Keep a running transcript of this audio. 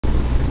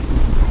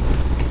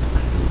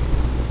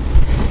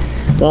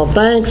Well,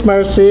 thanks,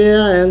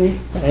 Marcia, and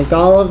thank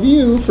all of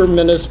you for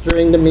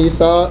ministering to me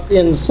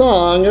in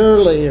song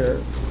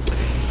earlier.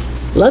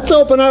 Let's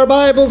open our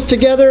Bibles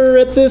together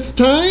at this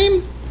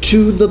time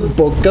to the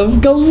book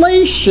of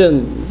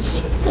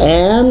Galatians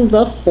and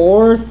the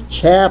 4th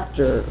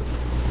chapter.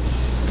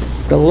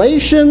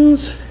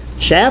 Galatians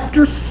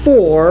chapter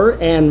 4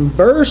 and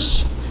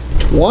verse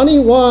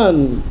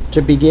 21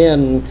 to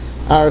begin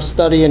our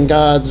study in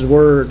God's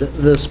Word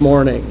this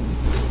morning.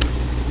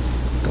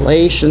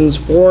 Galatians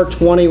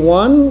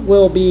 4:21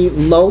 will be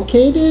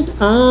located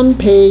on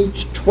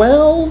page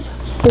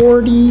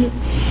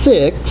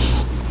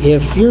 1246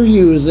 if you're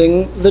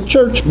using the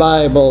church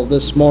Bible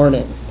this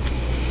morning.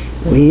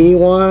 We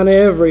want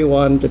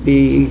everyone to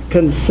be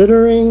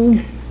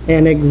considering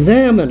and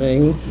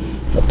examining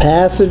the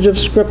passage of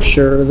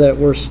Scripture that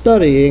we're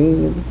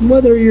studying,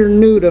 whether you're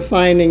new to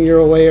finding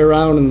your way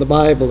around in the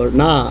Bible or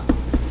not.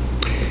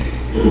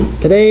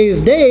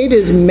 Today's date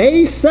is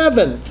May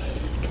 7th,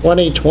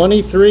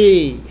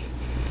 2023.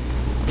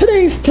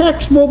 Today's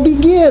text will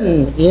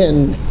begin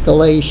in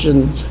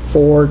Galatians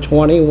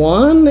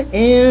 4:21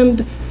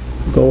 and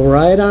go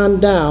right on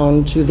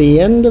down to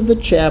the end of the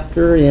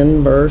chapter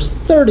in verse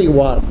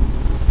 31.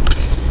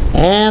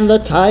 And the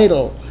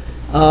title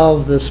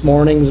of this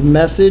morning's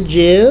message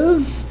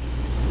is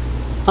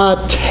A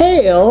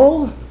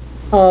Tale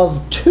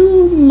of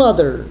Two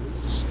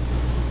Mothers.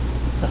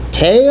 A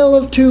Tale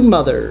of Two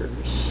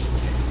Mothers.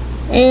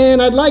 And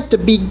I'd like to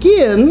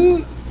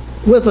begin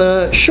with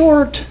a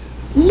short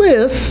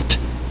list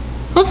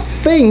of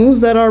things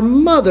that our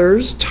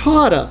mothers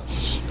taught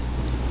us.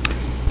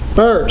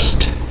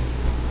 First,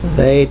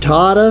 they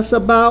taught us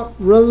about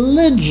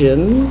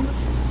religion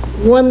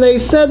when they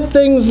said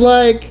things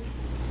like,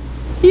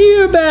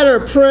 "You better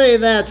pray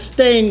that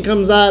stain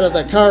comes out of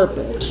the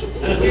carpet."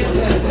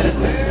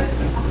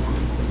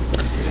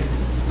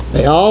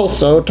 They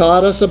also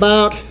taught us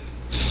about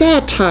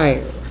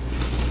satire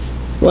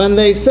when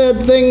they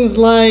said things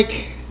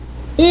like,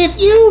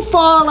 "If you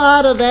fall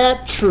out of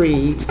that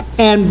tree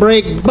and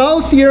break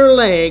both your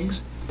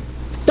legs,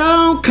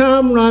 don't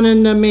come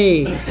running to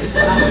me."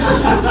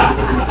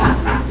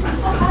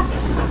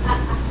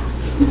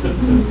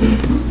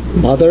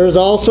 Mothers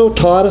also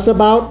taught us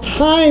about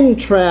time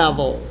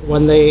travel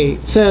when they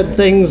said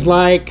things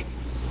like,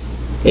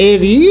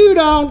 "If you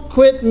don't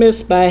quit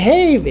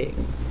misbehaving,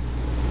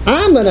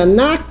 I'm going to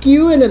knock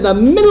you into the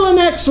middle of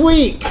next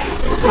week."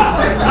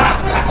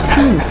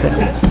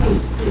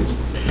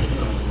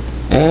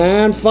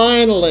 And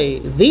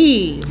finally,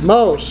 the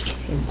most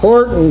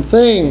important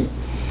thing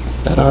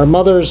that our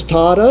mothers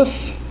taught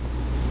us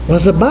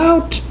was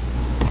about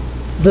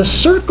the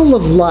circle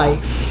of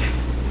life.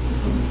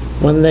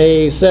 When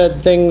they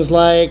said things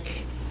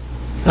like,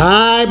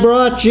 "I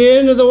brought you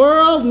into the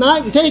world and I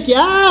can take you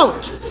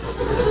out."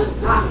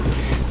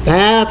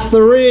 That's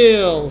the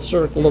real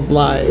circle of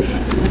life.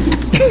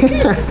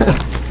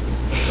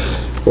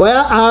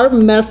 Well, our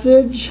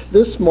message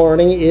this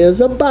morning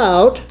is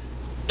about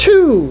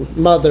two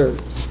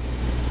mothers,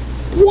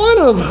 one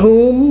of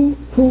who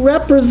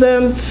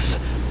represents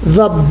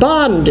the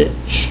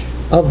bondage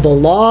of the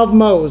law of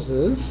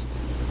Moses,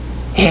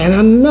 and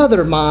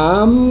another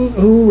mom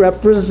who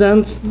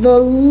represents the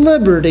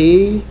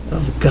liberty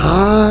of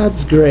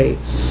God's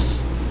grace.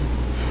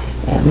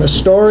 And the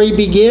story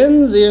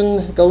begins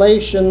in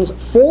Galatians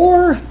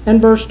 4 and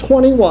verse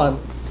 21,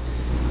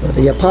 where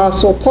the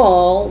Apostle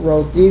Paul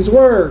wrote these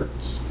words.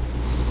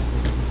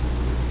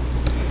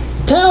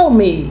 "Tell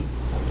me,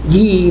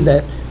 ye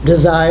that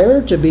desire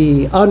to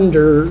be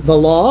under the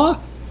law,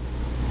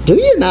 do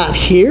you not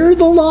hear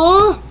the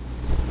law?"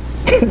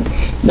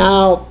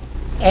 Now,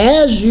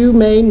 as you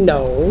may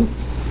know,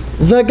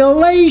 the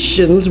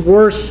Galatians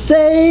were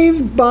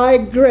saved by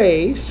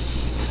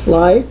grace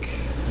like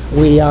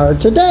we are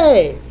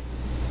today.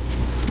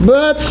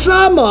 But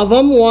some of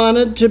them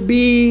wanted to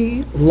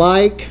be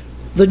like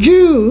the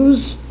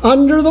Jews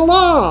under the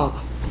law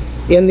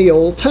in the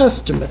Old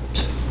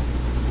Testament.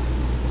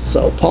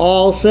 So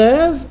Paul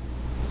says,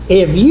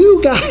 if you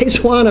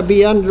guys want to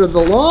be under the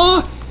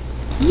law,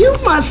 you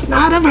must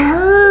not have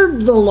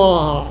heard the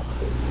law.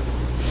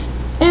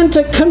 And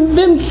to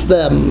convince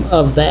them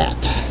of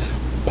that,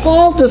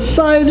 Paul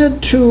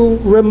decided to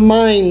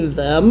remind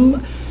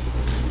them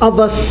of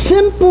a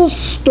simple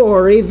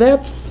story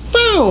that's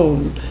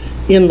found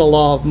in the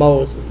law of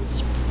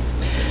Moses.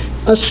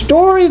 A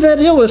story that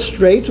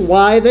illustrates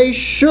why they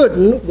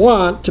shouldn't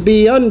want to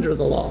be under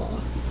the law.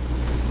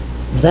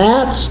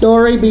 That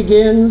story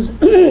begins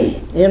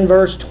in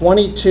verse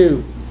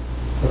 22,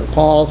 where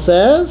Paul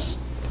says,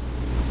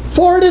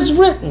 "For it is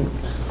written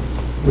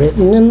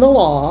in the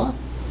law,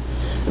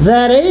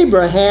 that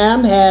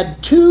Abraham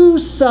had two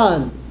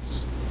sons,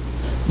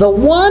 the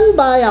one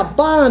by a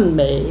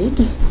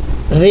bondmaid,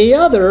 the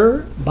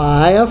other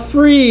by a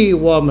free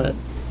woman."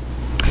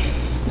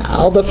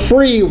 Now the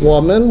free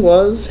woman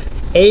was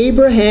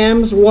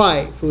Abraham's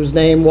wife, whose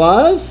name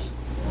was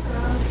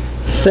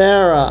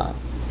Sarah.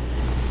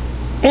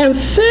 And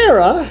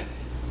Sarah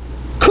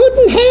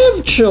couldn't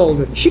have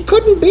children. She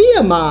couldn't be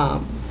a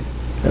mom.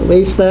 At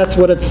least that's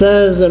what it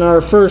says in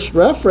our first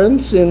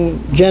reference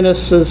in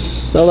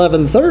Genesis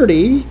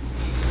 11:30,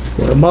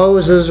 where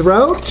Moses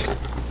wrote,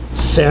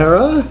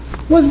 Sarah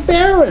was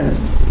barren.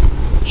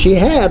 She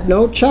had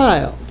no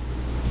child.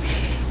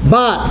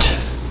 But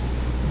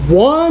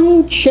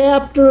one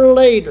chapter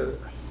later,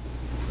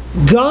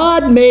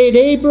 God made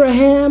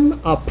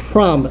Abraham a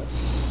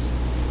promise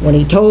when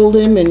he told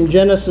him in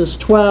Genesis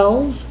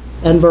 12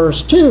 and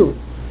verse 2,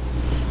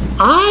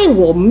 I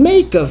will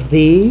make of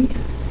thee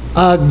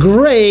a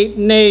great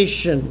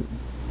nation.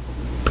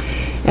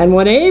 And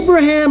when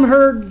Abraham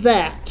heard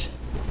that,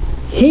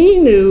 he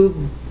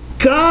knew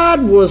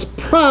God was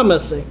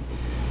promising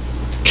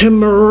to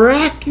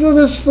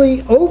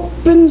miraculously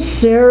open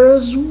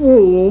Sarah's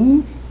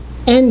womb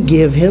and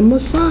give him a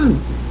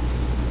son.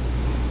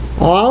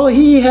 All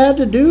he had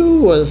to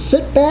do was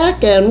sit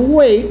back and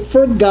wait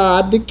for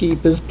God to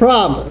keep his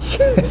promise.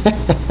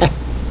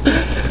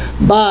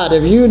 But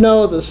if you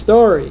know the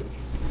story,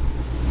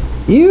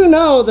 you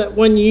know that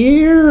when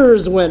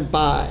years went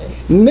by,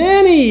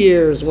 many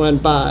years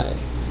went by,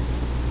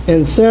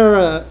 and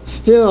Sarah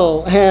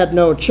still had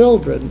no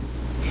children,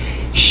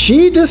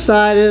 she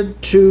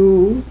decided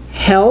to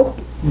help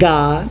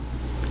God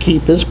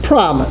keep his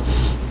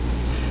promise.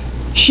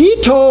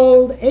 She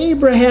told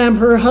Abraham,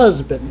 her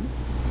husband,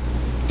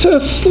 to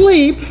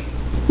sleep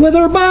with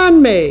her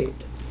bondmaid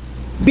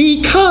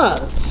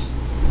because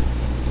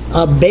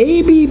a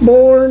baby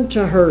born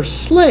to her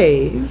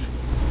slave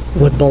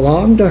would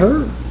belong to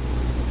her.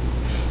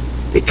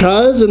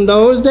 Because in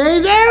those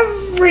days,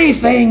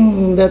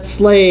 everything that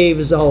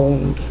slaves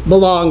owned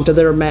belonged to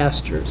their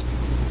masters,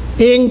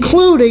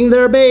 including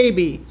their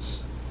babies.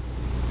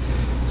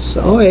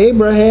 So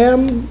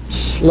Abraham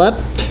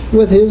slept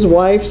with his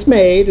wife's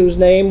maid, whose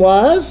name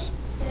was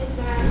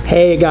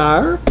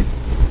Hagar,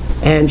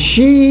 and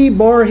she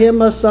bore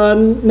him a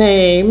son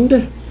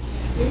named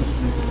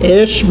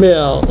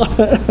Ishmael.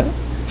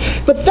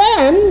 But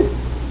then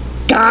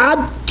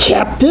God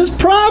kept his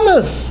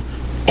promise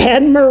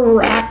and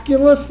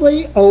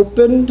miraculously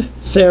opened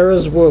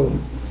Sarah's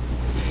womb.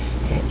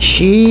 And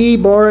she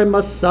bore him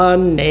a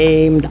son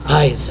named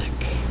Isaac.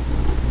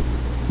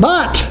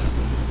 But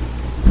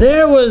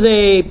there was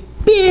a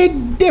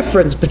big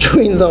difference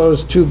between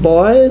those two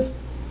boys,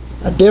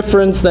 a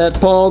difference that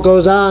Paul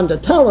goes on to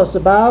tell us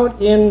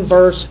about in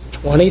verse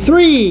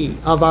 23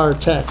 of our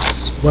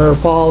text, where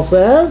Paul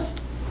says,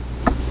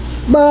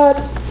 But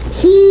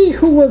he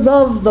who was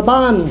of the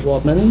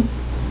bondwoman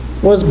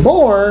was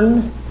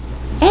born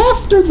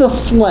after the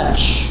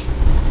flesh,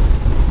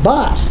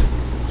 but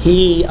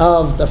he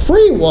of the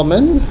free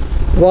woman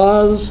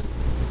was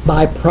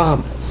by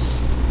promise.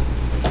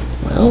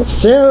 Well,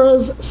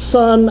 Sarah's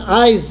son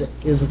Isaac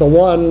is the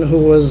one who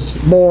was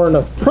born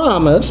of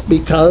promise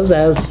because,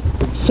 as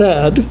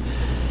said,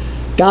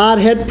 God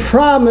had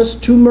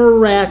promised to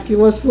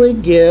miraculously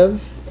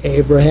give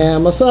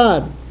Abraham a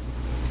son.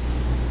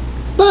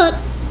 But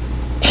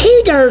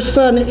Hagar's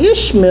son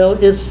Ishmael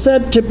is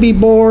said to be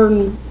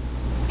born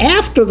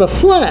after the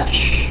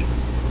flesh.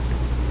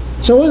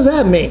 So what does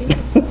that mean?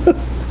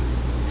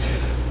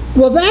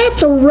 Well,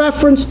 that's a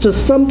reference to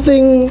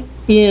something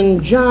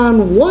in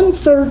John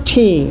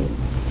 1:13,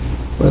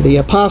 where the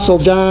Apostle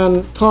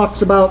John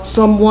talks about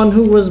someone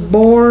who was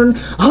born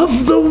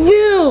of the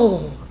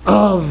will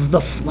of the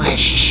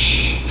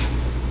flesh.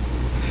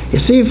 You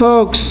see,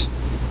 folks,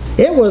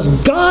 it was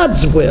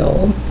God's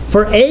will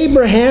for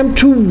Abraham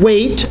to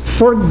wait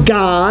for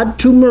God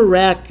to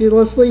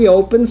miraculously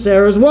open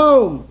Sarah's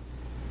womb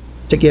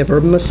to give her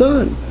a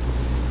son.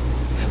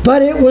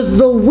 But it was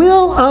the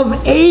will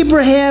of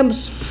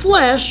Abraham's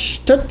flesh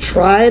to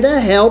try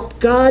to help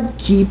God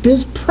keep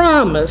his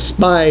promise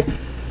by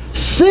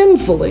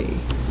sinfully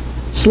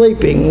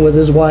sleeping with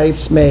his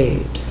wife's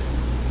maid.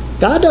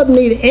 God doesn't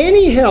need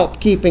any help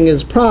keeping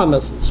his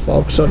promises,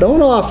 folks, so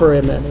don't offer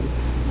him any.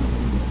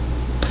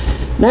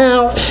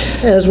 Now,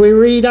 as we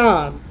read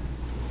on,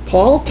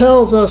 Paul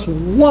tells us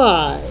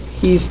why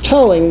he's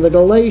telling the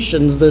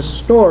Galatians this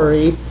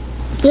story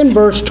in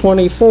verse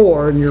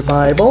 24 in your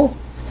Bible,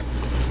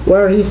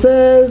 where he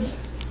says,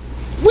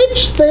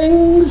 which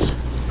things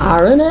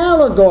are an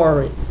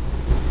allegory?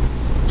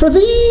 For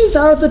these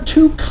are the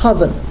two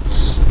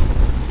covenants,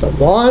 the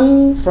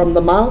one from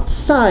the Mount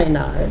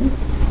Sinai,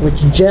 which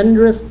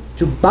gendereth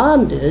to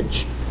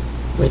bondage,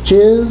 which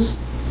is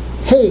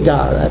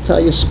Hagar. That's how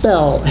you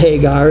spell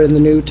Hagar in the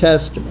New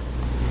Testament.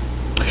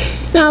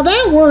 Now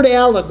that word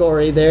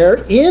allegory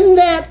there, in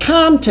that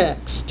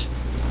context,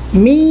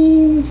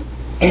 means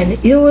an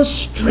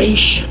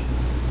illustration.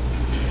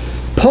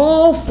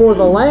 Paul, for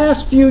the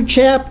last few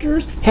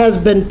chapters, has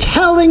been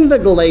telling the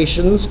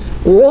Galatians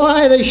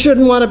why they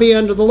shouldn't want to be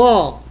under the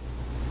law.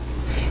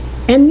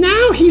 And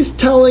now he's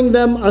telling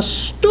them a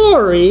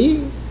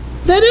story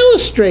that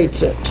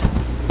illustrates it.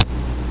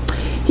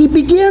 He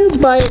begins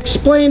by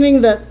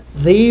explaining that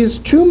these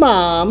two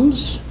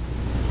moms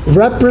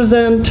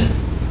represent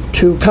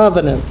two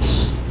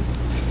covenants.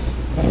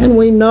 And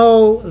we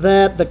know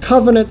that the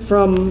covenant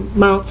from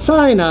Mount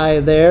Sinai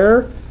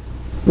there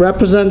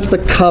represents the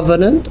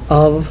covenant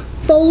of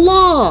the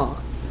law,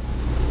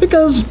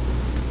 because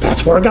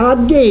that's where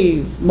God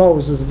gave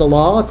Moses the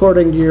law,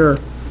 according to your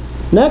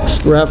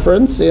next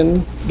reference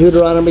in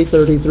Deuteronomy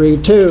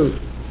 33:2.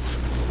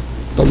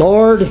 The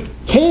Lord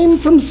came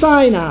from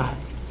Sinai,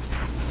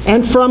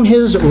 and from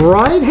his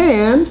right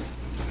hand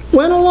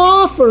went a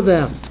law for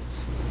them.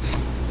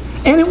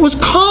 And it was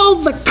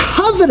called the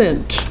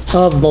covenant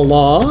of the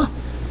law,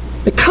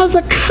 because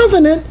a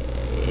covenant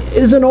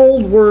is an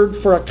old word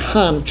for a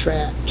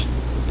contract.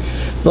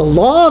 The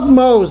law of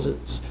Moses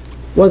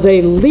was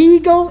a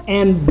legal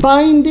and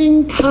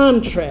binding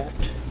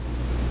contract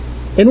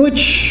in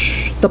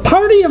which the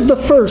party of the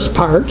first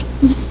part,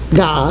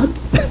 God,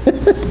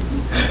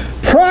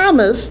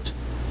 promised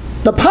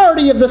the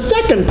party of the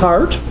second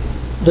part,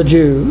 the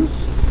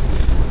Jews,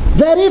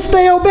 that if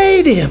they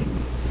obeyed him,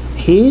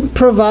 he'd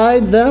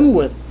provide them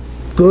with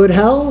good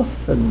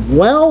health and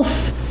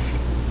wealth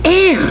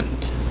and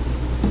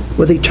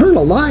with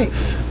eternal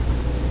life.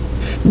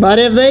 But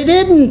if they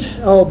didn't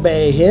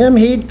obey him,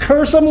 he'd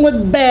curse them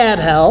with bad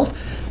health,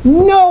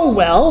 no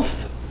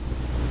wealth,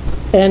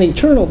 and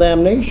eternal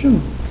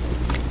damnation.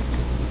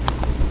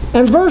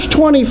 And verse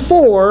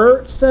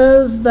 24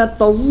 says that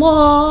the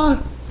law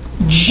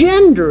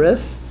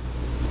gendereth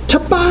to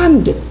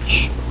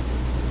bondage.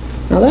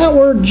 Now that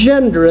word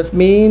gendereth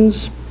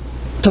means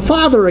to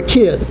father a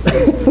kid,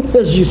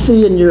 as you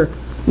see in your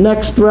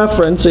next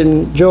reference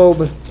in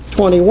Job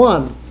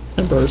 21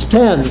 and verse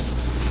 10.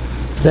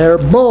 Their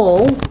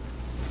bull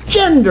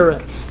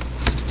gendereth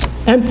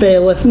and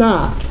faileth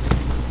not.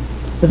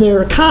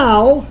 Their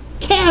cow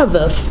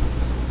calveth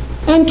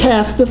and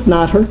casteth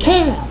not her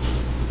calf.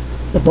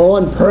 The bull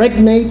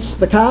impregnates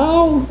the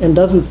cow and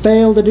doesn't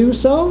fail to do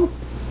so.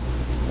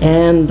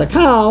 And the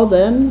cow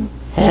then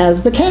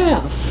has the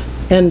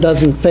calf and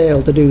doesn't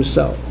fail to do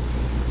so.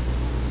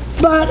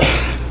 But,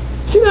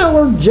 see that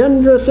word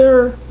gendereth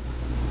there?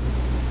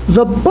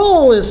 The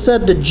bull is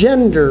said to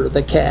gender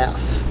the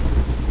calf.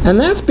 And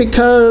that's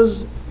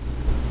because,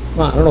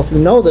 well, I don't know if you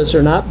know this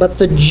or not, but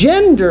the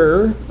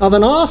gender of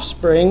an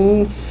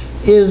offspring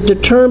is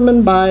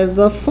determined by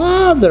the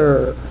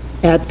father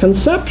at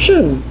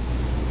conception.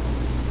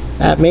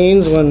 That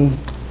means when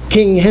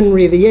King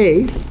Henry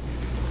VIII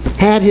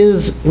had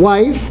his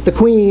wife, the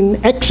Queen,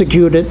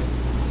 executed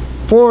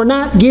for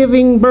not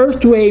giving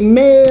birth to a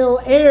male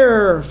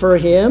heir for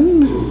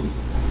him,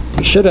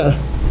 he should have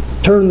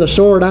turned the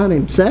sword on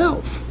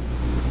himself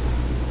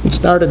and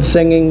started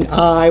singing,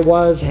 I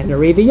was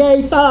Henry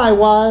VIII, I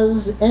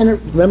was Henry.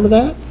 Remember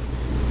that?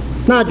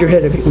 Nod your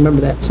head if you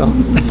remember that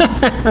song.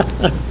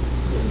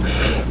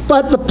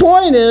 But the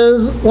point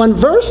is, when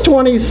verse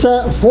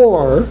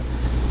 24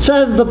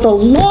 says that the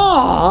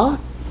law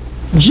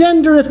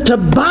gendereth to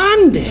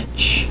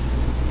bondage,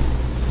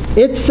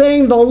 it's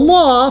saying the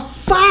law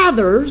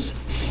fathers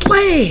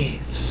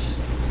slaves.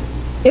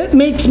 It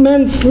makes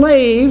men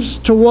slaves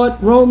to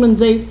what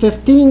Romans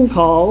 8:15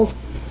 calls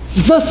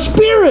the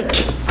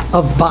spirit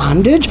of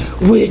bondage,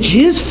 which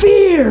is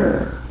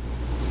fear.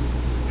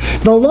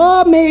 The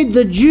law made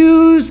the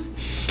Jews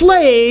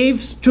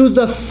slaves to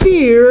the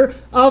fear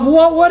of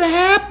what would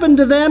happen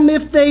to them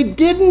if they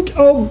didn't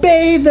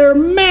obey their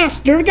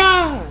master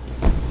God.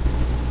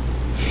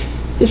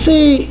 You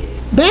see,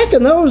 back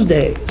in those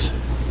days,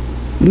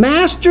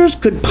 masters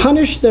could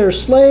punish their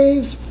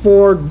slaves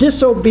for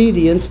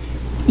disobedience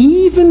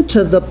even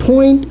to the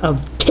point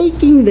of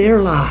taking their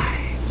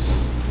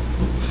lives.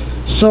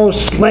 So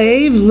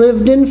slaves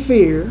lived in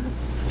fear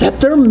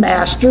that their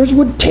masters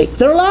would take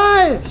their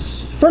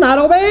lives for not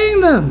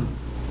obeying them.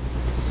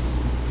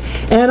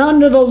 And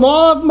under the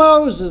law of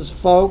Moses,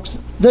 folks,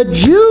 the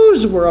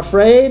Jews were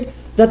afraid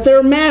that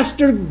their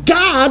master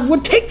God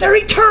would take their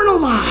eternal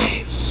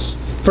lives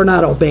for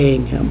not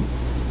obeying him.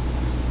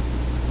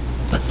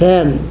 But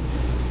then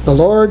the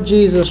Lord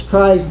Jesus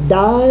Christ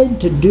died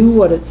to do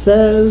what it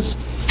says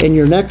in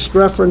your next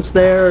reference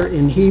there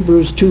in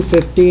Hebrews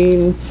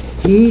 2:15.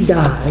 He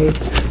died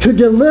to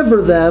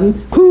deliver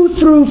them who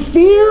through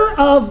fear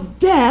of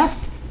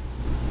death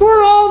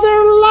were all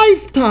their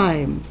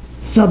lifetime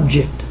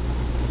subject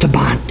to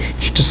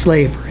bondage, to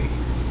slavery.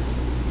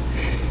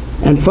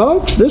 And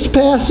folks, this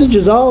passage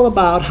is all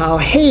about how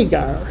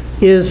Hagar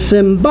is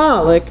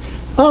symbolic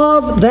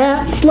of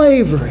that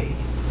slavery.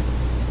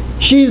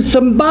 She's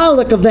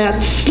symbolic of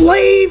that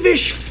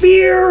slavish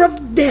fear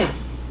of death,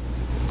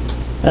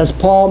 as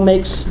Paul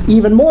makes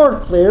even more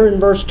clear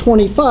in verse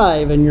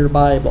 25 in your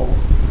Bible.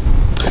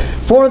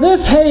 For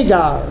this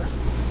Hagar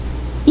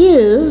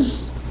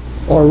is,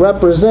 or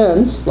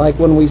represents, like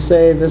when we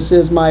say this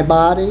is my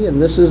body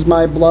and this is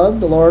my blood,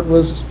 the Lord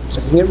was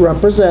saying it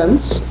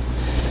represents.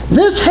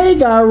 This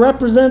Hagar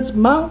represents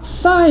Mount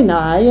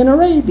Sinai in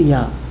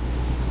Arabia,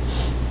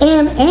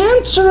 and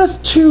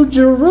answereth to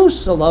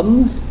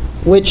Jerusalem,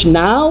 which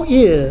now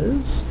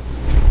is,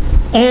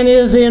 and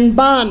is in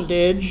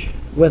bondage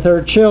with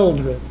her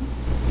children.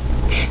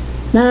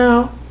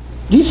 Now,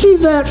 do you see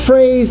that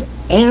phrase,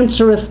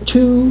 answereth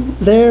to,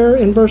 there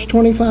in verse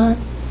 25?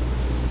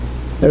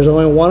 There's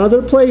only one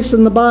other place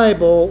in the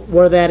Bible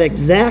where that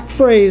exact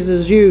phrase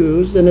is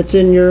used, and it's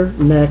in your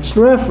next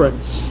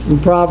reference, in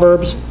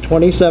Proverbs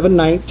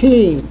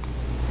 27:19,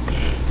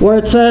 where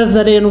it says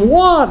that in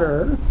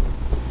water,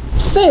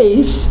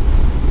 face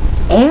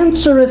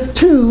answereth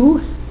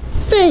to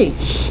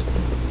face.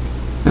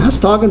 Now, it's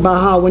talking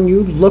about how when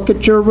you look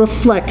at your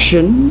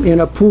reflection in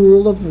a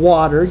pool of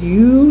water,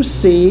 you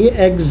see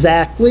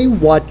exactly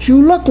what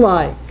you look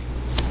like.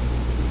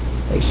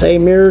 They say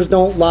mirrors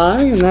don't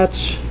lie, and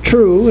that's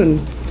true,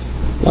 and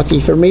lucky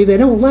for me, they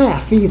don't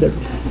laugh either.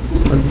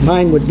 Or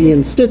mine would be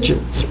in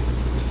stitches.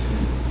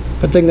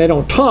 Good thing they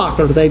don't talk,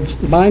 or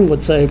mine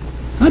would say,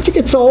 how'd you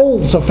get so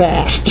old so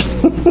fast?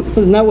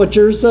 Isn't that what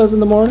yours says in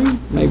the morning?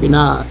 Maybe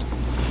not.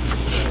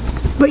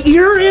 But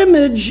your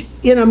image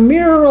in a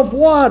mirror of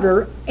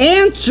water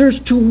answers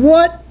to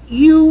what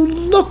you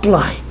look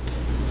like.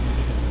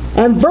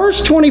 And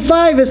verse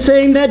 25 is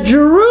saying that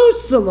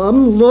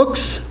Jerusalem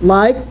looks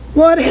like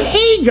what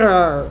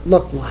Hagar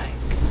looked like.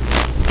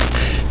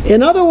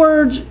 In other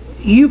words,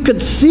 you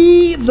could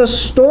see the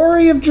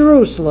story of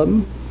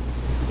Jerusalem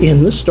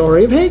in the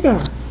story of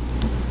Hagar.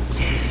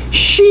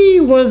 She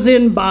was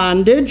in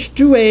bondage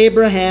to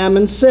Abraham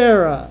and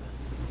Sarah.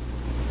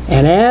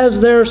 And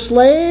as their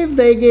slave,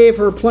 they gave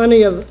her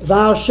plenty of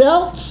thou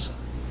shalt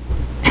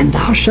and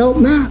thou shalt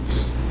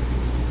nots.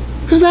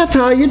 Because that's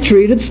how you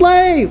treated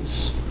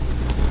slaves.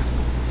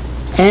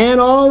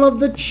 And all of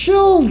the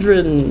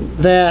children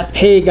that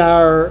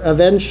Hagar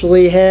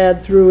eventually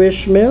had through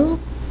Ishmael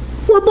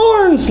were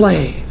born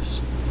slaves.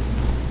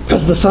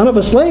 Because the son of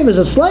a slave is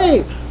a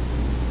slave.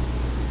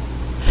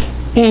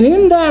 And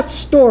in that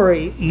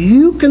story,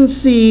 you can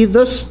see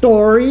the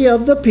story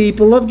of the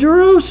people of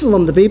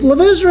Jerusalem, the people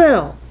of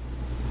Israel.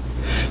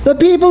 The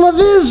people of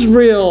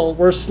Israel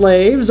were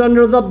slaves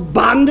under the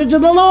bondage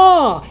of the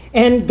law,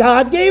 and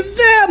God gave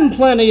them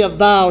plenty of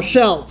thou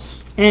shalt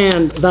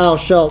and thou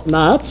shalt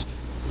nots,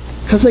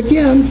 because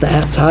again,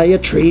 that's how you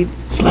treat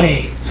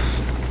slaves.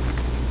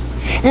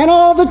 And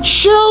all the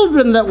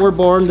children that were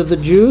born to the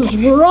Jews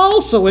were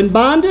also in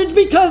bondage,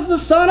 because the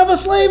son of a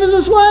slave is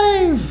a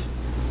slave.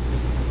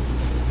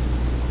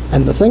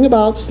 And the thing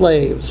about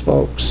slaves,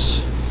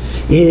 folks,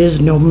 is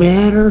no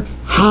matter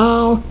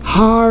how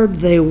hard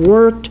they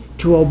worked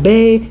to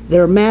obey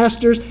their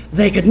masters,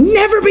 they could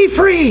never be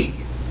free.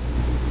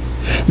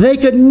 They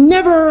could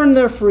never earn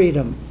their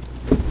freedom.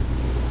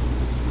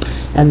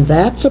 And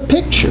that's a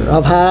picture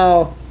of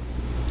how,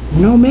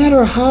 no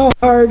matter how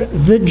hard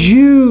the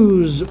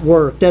Jews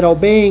worked at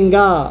obeying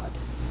God,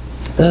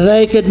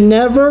 they could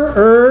never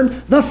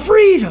earn the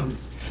freedom,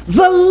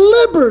 the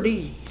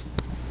liberty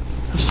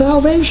of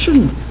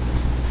salvation.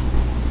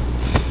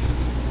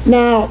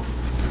 Now,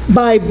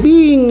 by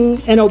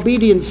being an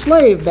obedient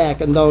slave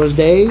back in those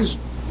days,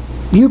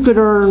 you could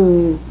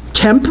earn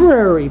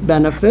temporary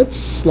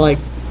benefits like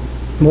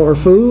more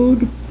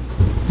food,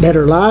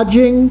 better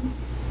lodging,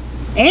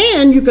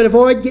 and you could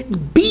avoid getting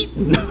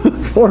beaten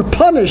or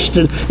punished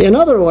in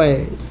other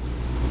ways.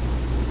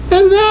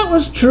 And that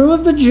was true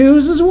of the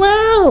Jews as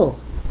well.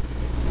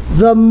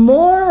 The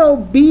more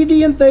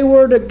obedient they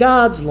were to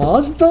God's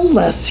laws, the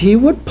less He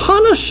would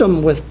punish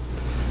them with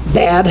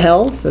bad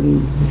health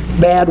and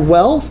bad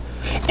wealth,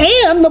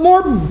 and the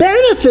more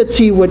benefits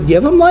He would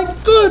give them,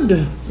 like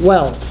good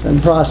wealth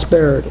and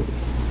prosperity.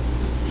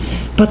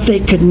 But they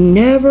could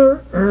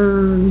never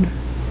earn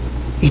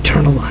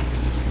eternal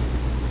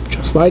life,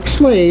 just like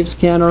slaves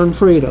can't earn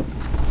freedom.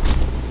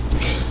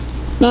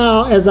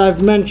 Now, as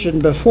I've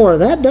mentioned before,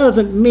 that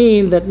doesn't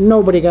mean that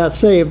nobody got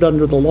saved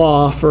under the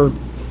law for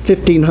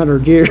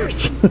 1,500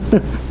 years.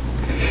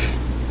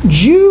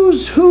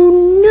 Jews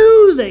who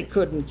knew they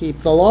couldn't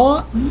keep the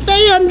law,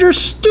 they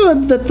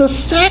understood that the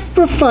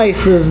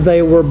sacrifices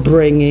they were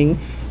bringing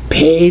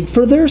paid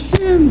for their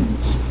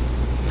sins.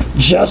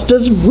 Just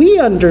as we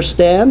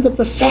understand that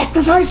the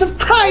sacrifice of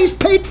Christ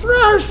paid for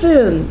our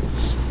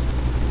sins.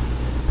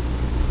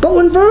 But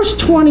when verse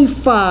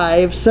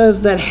 25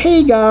 says that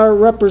Hagar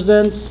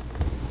represents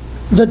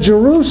the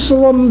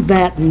Jerusalem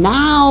that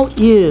now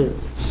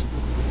is,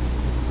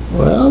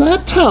 well,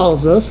 that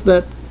tells us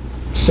that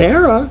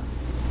Sarah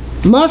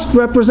must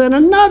represent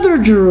another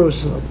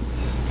Jerusalem.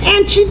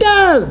 And she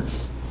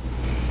does.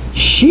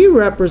 She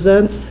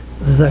represents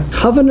the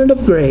covenant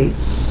of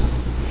grace.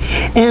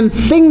 And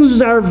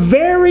things are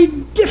very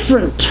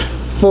different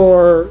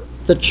for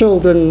the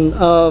children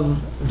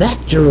of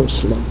that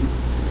Jerusalem,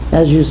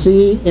 as you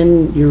see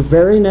in your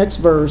very next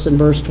verse, in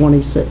verse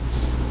 26.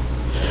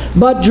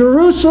 But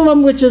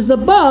Jerusalem, which is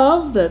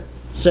above, that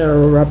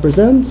Sarah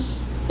represents,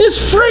 is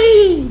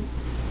free.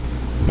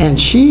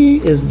 And she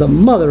is the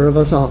mother of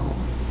us all.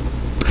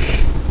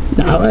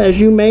 Now, as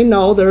you may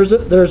know, there's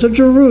a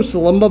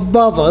Jerusalem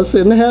above us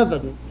in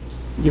heaven.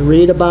 You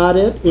read about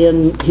it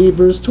in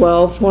Hebrews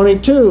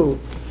 12:22,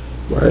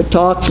 where it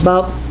talks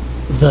about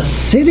the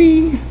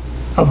city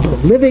of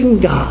the living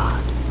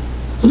God,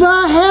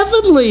 the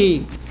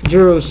heavenly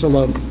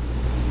Jerusalem.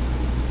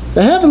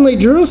 The heavenly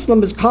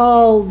Jerusalem is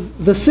called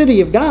the city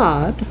of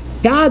God,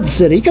 God's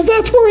city, because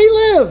that's where He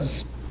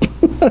lives.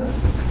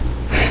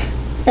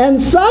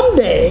 And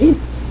someday,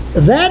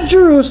 that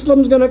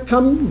Jerusalem's going to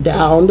come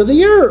down to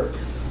the earth.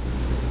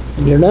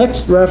 In your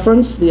next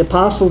reference, the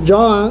Apostle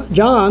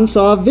John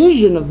saw a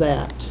vision of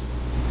that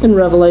in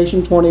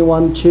Revelation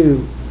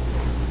 21:2.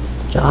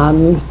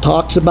 John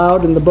talks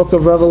about in the book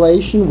of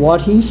Revelation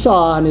what he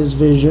saw in his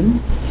vision.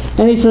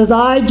 And he says,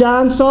 I,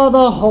 John, saw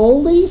the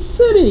holy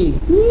city,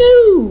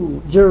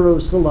 New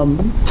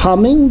Jerusalem,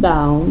 coming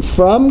down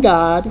from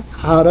God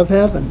out of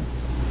heaven.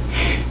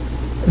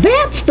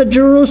 That's the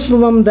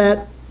Jerusalem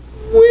that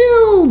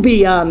will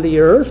be on the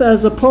earth,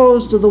 as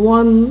opposed to the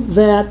one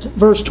that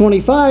verse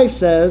 25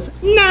 says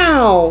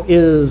now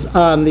is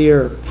on the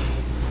earth.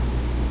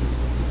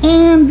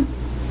 And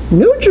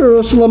New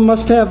Jerusalem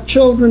must have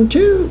children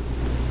too,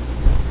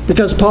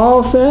 because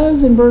Paul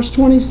says in verse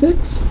 26,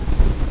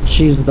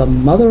 she's the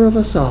mother of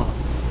us all.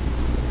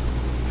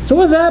 So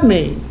what does that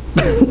mean?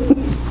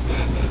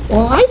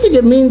 Well, I think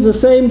it means the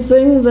same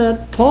thing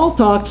that Paul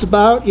talks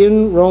about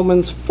in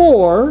Romans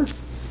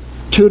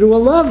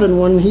 4:2-11,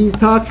 when he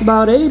talks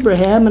about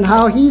Abraham and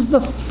how he's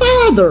the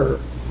father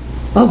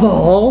of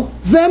all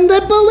them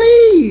that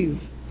believe.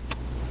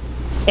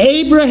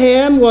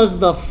 Abraham was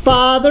the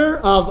father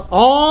of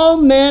all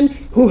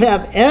men who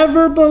have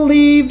ever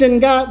believed and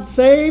gotten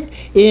saved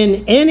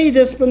in any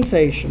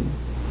dispensation.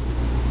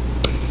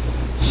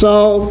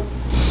 So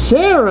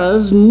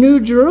Sarah's New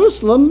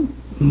Jerusalem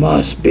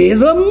must be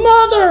the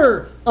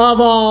mother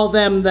of all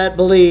them that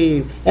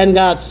believe and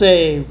got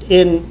saved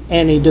in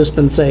any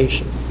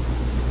dispensation.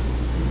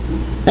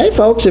 Hey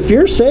folks, if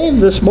you're saved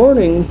this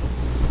morning,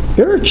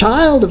 you're a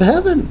child of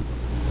heaven.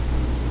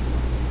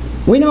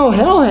 We know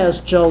hell has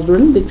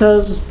children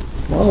because,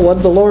 well, what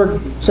did the Lord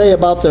say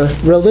about the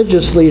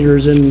religious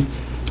leaders in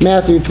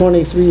Matthew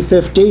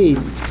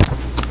 23:15?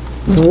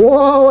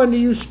 Woe unto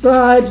you,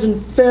 scribes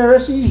and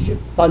Pharisees, you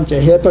bunch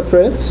of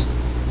hypocrites!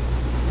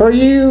 For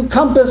you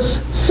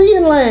compass sea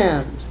and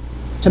land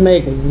to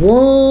make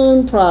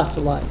one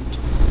proselyte.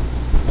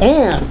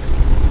 And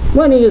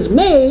when he is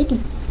made,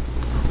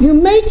 you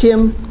make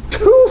him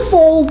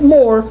twofold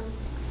more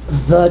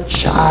the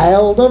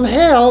child of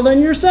hell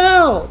than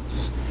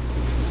yourselves.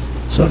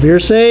 So if you're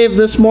saved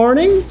this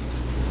morning,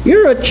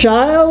 you're a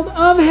child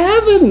of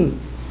heaven.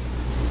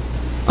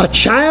 A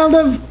child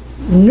of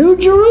New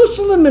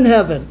Jerusalem in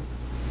heaven.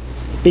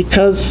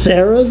 Because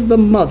Sarah's the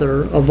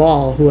mother of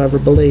all who ever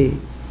believe.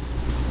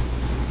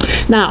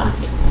 Now,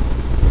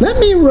 let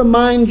me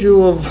remind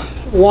you of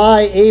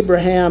why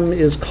Abraham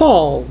is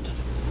called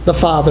the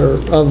father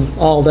of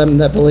all them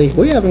that believe.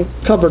 We haven't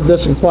covered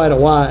this in quite a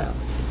while.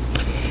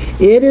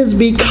 It is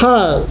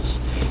because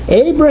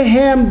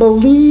Abraham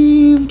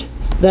believed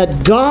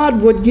that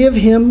God would give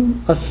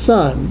him a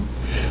son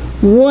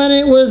when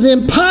it was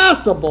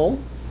impossible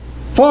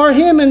for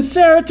him and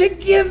Sarah to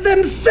give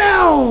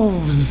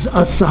themselves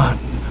a son.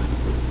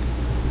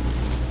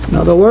 In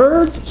other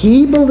words,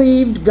 he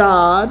believed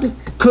God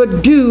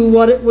could do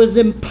what it was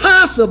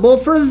impossible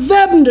for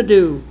them to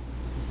do.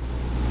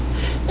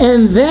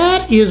 And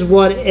that is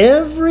what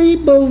every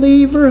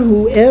believer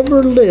who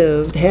ever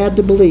lived had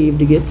to believe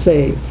to get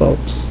saved,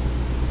 folks.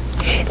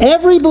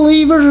 Every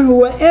believer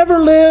who ever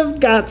lived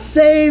got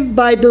saved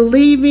by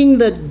believing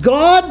that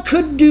God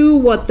could do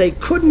what they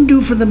couldn't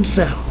do for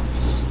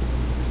themselves.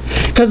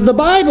 Because the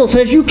Bible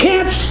says you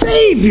can't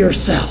save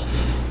yourself.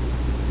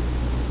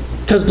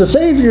 Because to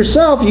save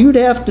yourself, you'd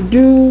have to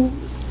do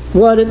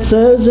what it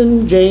says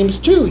in James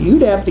 2.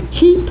 You'd have to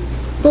keep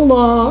the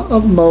law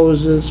of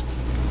Moses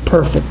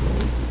perfectly.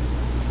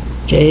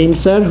 James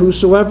said,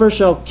 whosoever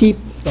shall keep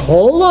the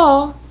whole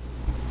law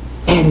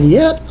and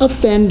yet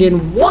offend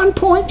in one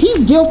point,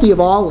 he's guilty of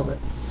all of it.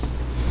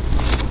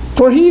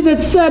 For he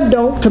that said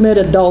don't commit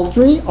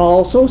adultery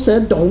also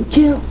said don't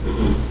kill.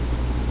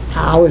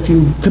 How if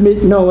you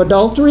commit no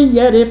adultery,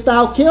 yet if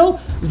thou kill,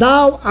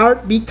 thou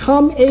art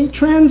become a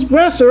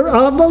transgressor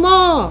of the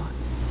law.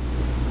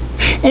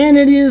 And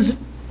it is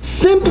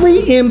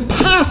simply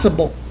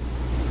impossible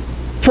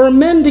for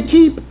men to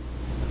keep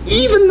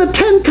even the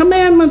 10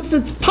 commandments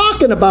it's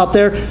talking about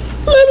there,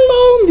 let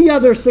alone the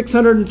other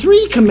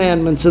 603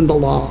 commandments in the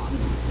law.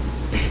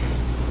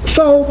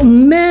 So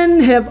men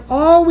have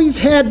always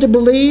had to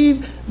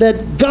believe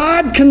that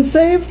God can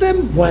save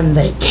them when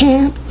they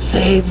can't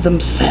save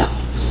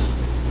themselves.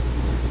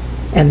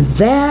 And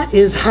that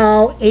is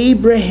how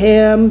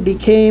Abraham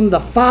became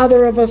the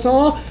father of us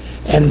all,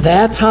 and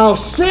that's how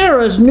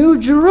Sarah's New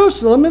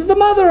Jerusalem is the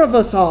mother of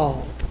us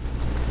all.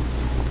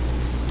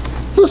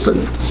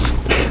 Listen,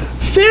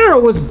 Sarah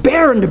was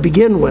barren to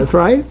begin with,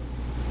 right?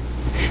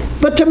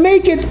 But to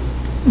make it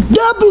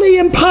doubly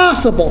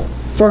impossible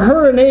for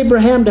her and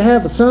Abraham to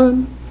have a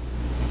son,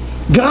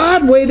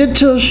 God waited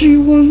till she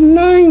was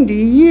 90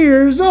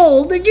 years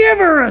old to give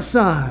her a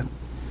son.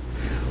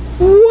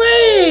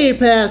 Way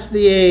past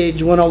the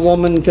age when a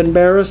woman can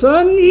bear a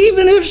son,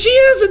 even if she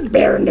isn't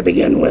barren to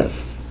begin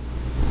with.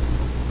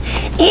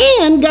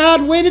 And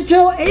God waited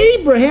till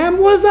Abraham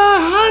was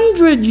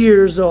 100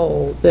 years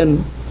old,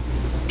 then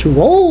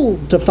too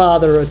old to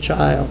father a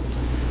child.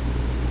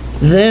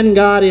 Then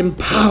God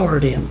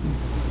empowered him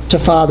to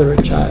father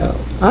a child.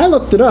 I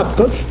looked it up.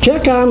 Go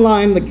check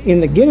online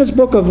in the Guinness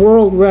Book of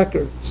World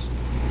Records.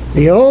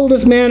 The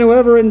oldest man who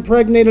ever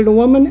impregnated a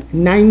woman,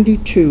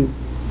 92.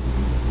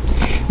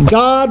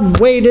 God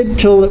waited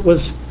till it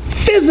was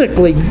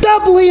physically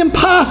doubly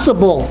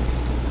impossible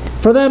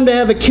for them to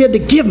have a kid to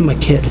give them a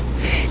kid.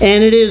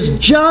 And it is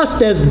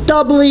just as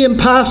doubly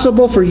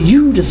impossible for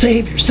you to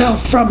save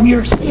yourself from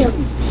your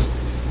sins.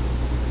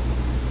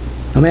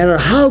 No matter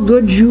how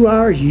good you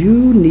are,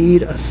 you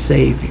need a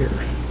Savior.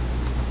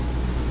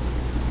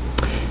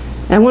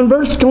 And when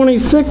verse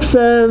 26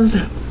 says,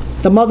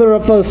 the mother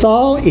of us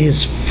all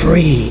is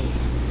free,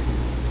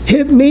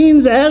 it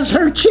means as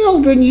her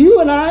children,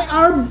 you and I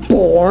are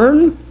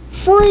born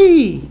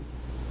free.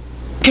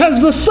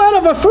 Because the son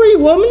of a free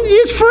woman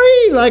is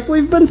free, like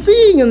we've been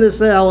seeing in this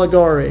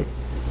allegory.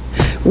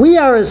 We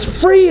are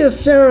as free as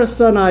Sarah's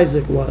son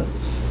Isaac was.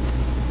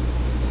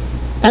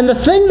 And the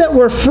thing that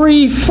we're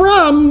free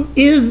from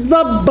is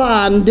the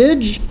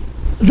bondage,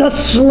 the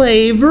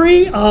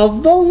slavery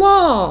of the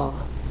law.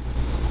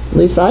 At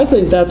least I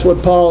think that's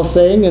what Paul is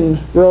saying in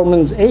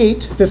Romans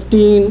 8,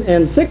 15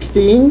 and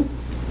 16.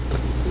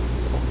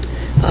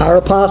 Our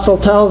apostle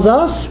tells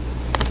us,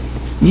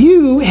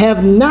 you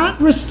have not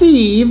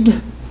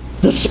received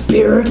the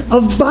spirit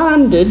of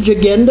bondage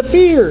again to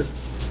fear,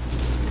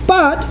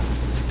 but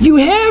you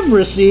have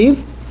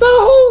received the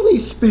Holy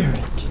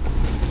Spirit.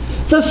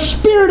 The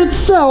Spirit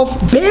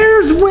itself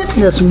bears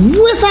witness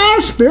with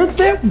our spirit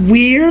that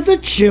we're the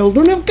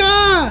children of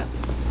God.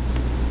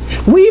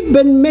 We've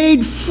been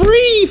made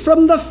free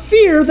from the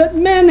fear that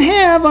men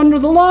have under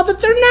the law that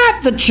they're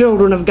not the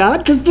children of God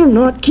because they're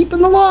not keeping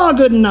the law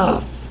good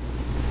enough.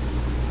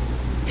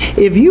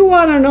 If you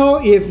want to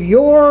know if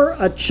you're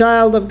a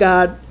child of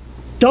God,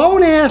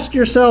 don't ask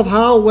yourself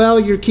how well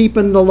you're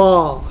keeping the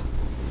law.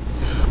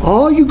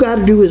 All you got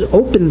to do is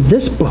open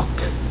this book.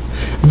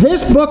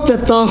 This book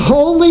that the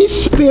Holy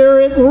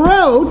Spirit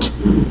wrote,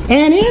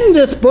 and in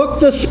this book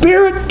the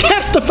Spirit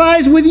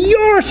testifies with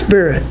your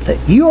spirit that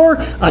you're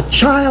a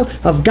child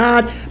of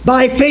God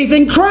by faith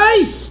in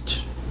Christ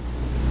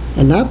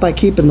and not by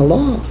keeping the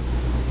law.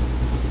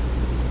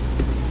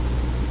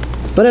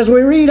 But as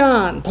we read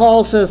on,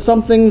 Paul says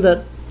something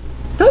that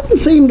doesn't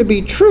seem to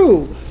be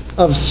true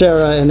of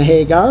Sarah and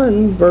Hagar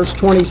in verse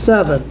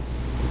 27,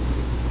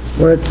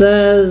 where it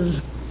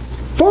says,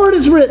 for it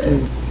is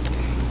written,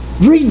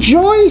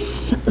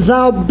 rejoice,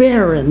 thou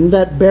barren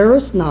that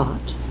bearest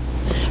not.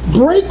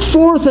 Break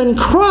forth and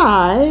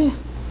cry,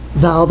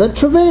 thou that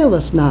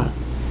travailest not.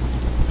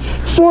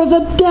 For the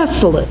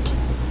desolate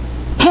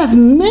hath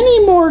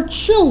many more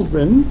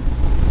children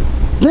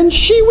than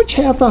she which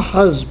hath a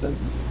husband.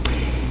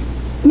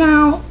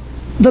 Now,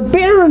 the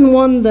barren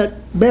one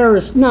that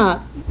bearest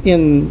not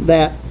in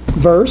that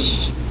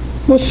verse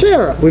was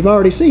Sarah. We've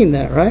already seen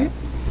that, right?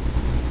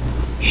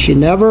 She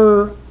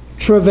never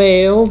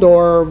travailed,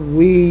 or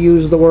we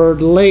use the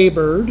word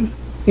labored,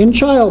 in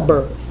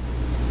childbirth.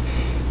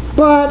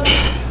 But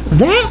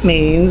that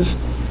means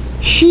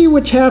she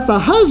which hath a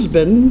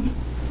husband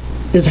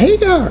is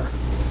Hagar.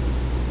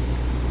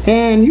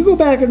 And you go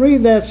back and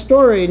read that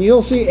story and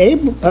you'll see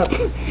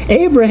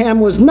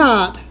Abraham was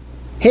not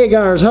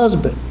Hagar's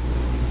husband.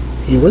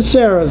 He was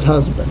Sarah's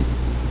husband.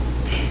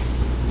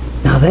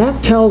 Now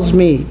that tells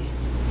me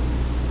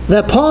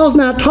that Paul's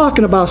not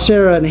talking about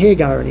Sarah and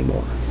Hagar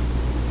anymore.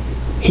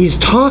 He's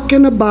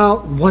talking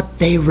about what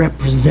they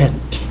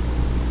represent.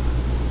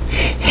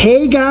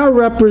 Hagar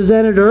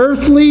represented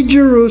earthly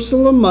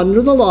Jerusalem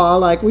under the law,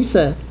 like we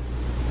said.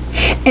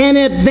 And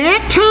at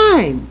that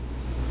time,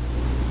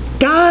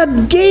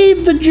 God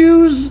gave the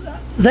Jews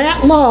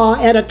that law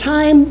at a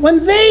time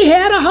when they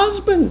had a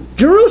husband.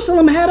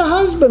 Jerusalem had a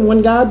husband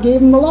when God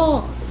gave them the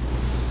law.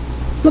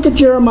 Look at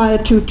Jeremiah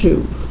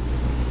 2:2.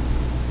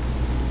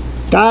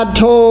 God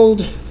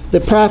told the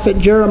prophet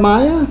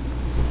Jeremiah,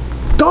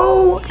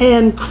 go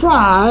and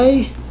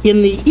cry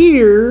in the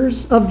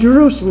ears of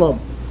Jerusalem,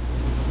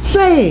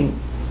 saying,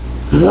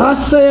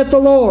 thus saith the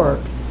Lord,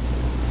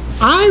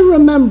 I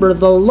remember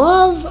the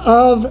love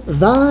of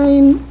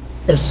thine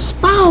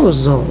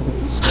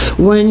espousals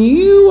when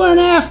you went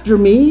after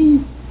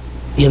me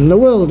in the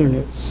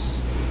wilderness.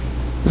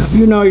 Now, if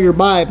you know your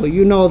Bible,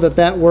 you know that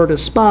that word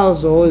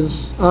espousal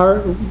is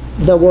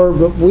the word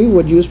that we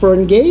would use for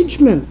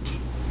engagement.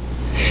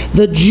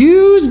 The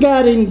Jews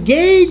got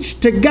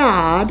engaged to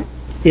God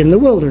in the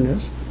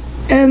wilderness,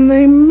 and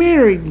they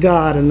married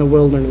God in the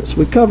wilderness.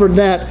 We covered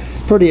that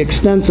pretty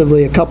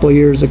extensively a couple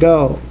years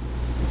ago.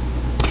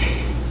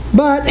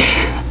 But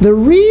the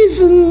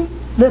reason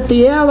that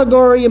the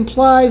allegory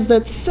implies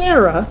that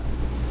Sarah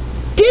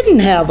didn't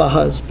have a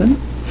husband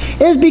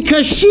is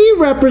because she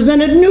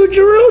represented New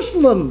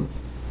Jerusalem.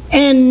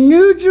 And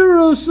New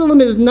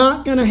Jerusalem is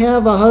not going to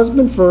have a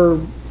husband for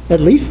at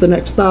least the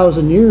next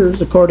 1,000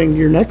 years, according to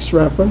your next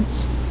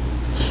reference.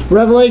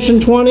 Revelation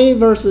 20,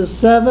 verse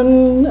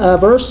 7,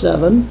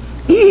 and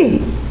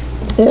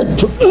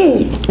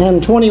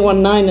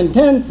 21, 9, and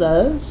 10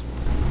 says,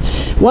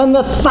 when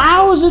the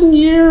 1,000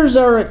 years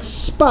are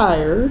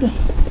expired,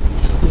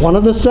 one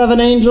of the 7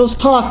 angels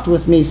talked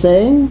with me,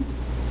 saying,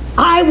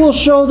 I will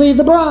show thee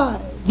the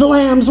bride, the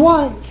Lamb's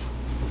wife.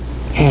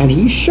 And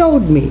he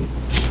showed me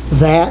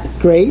that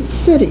great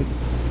city,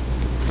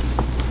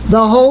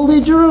 the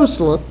holy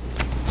Jerusalem,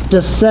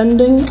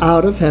 descending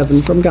out of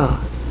heaven from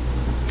God.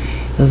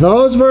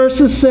 Those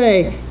verses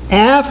say,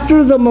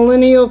 after the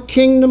millennial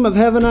kingdom of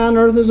heaven on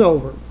earth is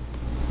over,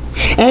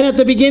 and at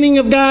the beginning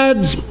of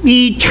God's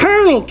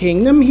eternal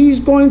kingdom, he's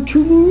going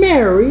to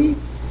marry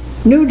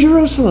New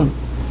Jerusalem.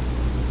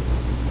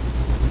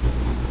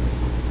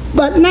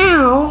 But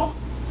now,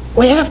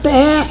 we have to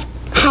ask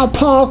how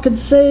Paul could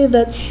say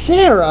that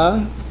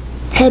Sarah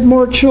had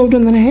more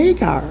children than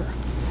Hagar.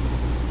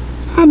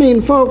 I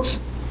mean, folks,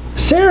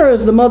 Sarah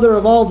is the mother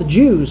of all the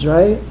Jews,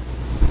 right?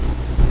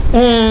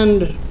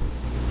 And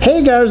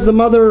Hagar is the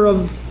mother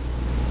of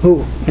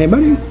who?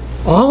 Anybody?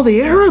 All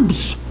the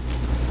Arabs.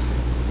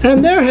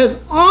 And there has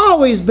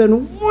always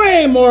been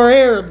way more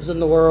Arabs in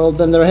the world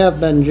than there have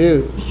been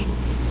Jews.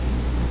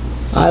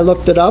 I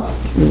looked it up.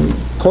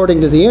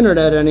 According to the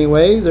internet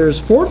anyway, there's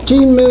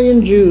 14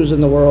 million Jews in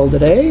the world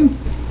today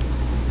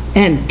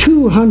and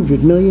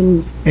 200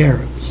 million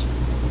Arabs.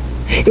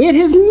 It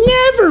has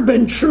never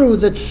been true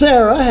that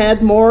Sarah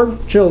had more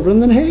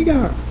children than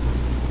Hagar.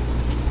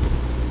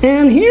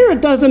 And here it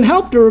doesn't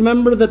help to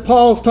remember that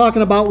Paul's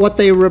talking about what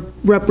they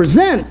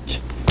represent.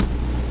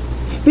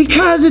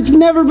 Because it's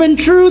never been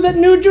true that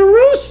New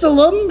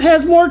Jerusalem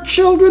has more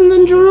children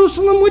than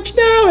Jerusalem, which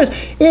now is.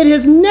 It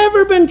has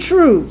never been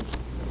true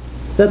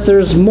that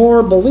there's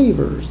more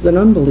believers than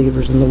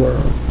unbelievers in the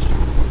world.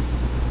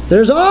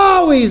 There's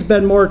always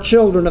been more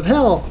children of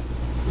hell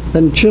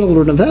than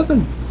children of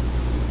heaven.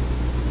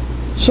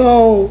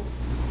 So,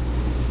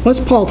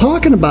 what's Paul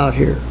talking about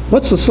here?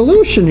 What's the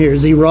solution here?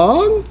 Is he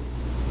wrong?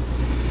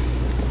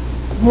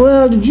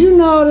 Well, did you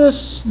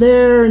notice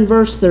there in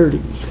verse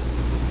 30?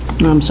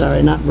 I'm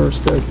sorry, not verse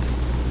 30.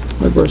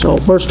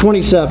 Verse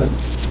 27.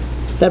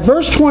 That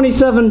verse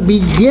 27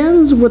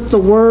 begins with the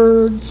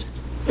words,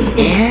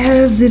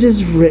 as it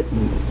is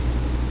written.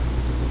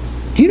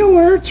 Do you know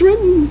where it's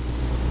written?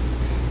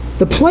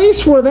 The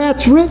place where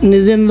that's written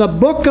is in the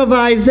book of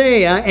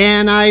Isaiah,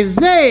 and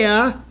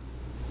Isaiah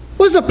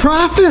was a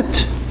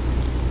prophet.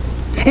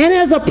 And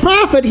as a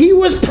prophet, he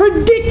was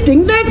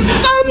predicting that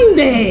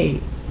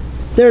someday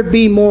there'd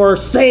be more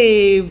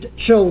saved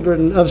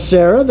children of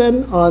Sarah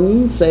than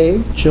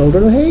unsaved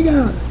children of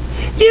Hagar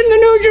in the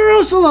New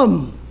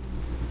Jerusalem.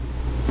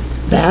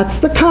 That's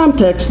the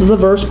context of the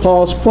verse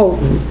Paul's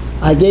quoting.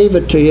 I gave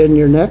it to you in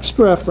your next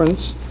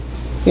reference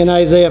in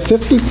Isaiah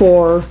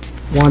 54,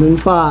 1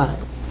 and 5.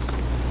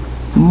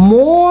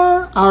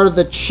 More are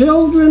the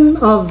children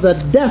of the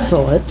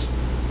desolate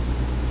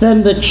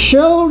than the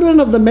children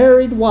of the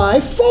married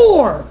wife.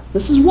 For,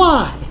 this is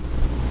why,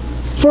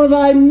 for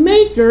thy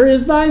Maker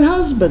is thine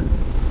husband.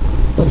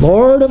 The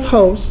Lord of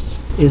hosts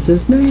is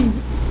his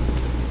name.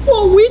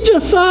 Well, we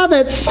just saw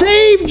that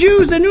saved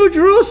Jews in New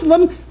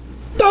Jerusalem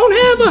don't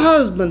have a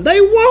husband. They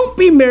won't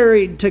be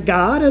married to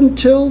God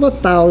until the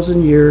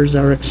 1,000 years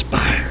are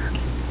expired.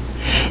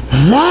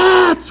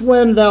 That's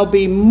when there'll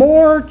be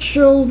more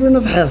children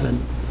of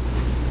heaven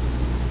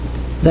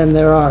than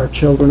there are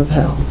children of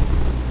hell.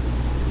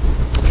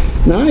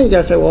 Now you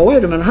gotta say, well,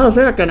 wait a minute, how's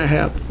that gonna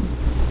happen?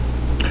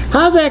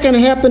 How's that gonna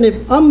happen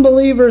if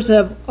unbelievers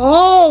have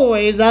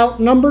always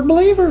outnumbered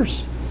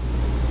believers?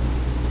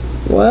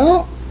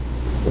 Well,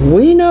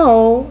 we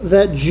know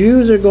that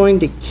Jews are going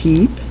to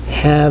keep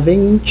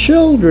having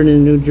children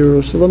in New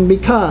Jerusalem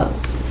because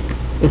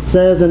it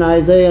says in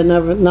Isaiah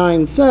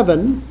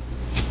 9:7,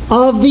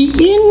 of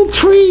the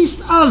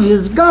increase of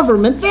his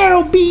government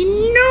there'll be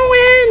no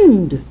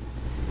end.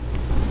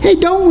 Hey,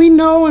 don't we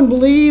know and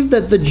believe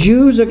that the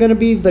Jews are going to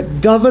be the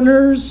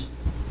governors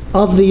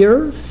of the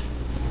earth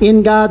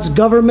in God's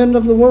government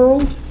of the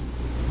world?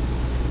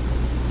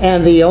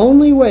 And the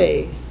only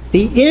way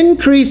the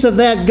increase of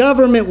that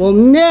government will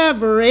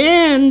never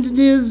end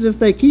is if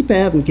they keep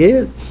having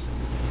kids.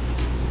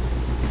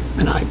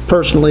 And I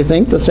personally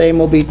think the same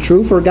will be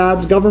true for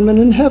God's government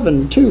in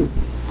heaven too,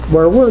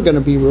 where we're going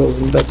to be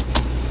ruling. But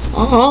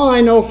all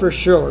I know for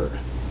sure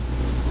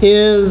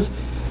is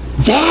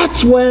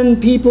that's when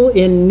people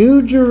in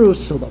New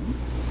Jerusalem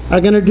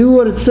are going to do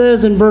what it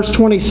says in verse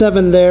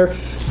 27 there.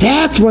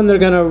 That's when they're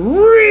going to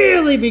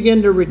really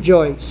begin to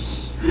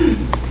rejoice.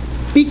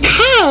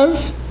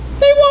 Because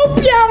they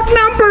won't be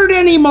outnumbered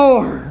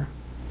anymore.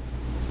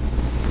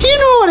 Do you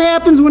know what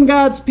happens when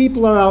God's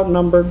people are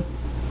outnumbered?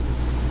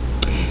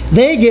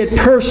 They get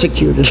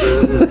persecuted.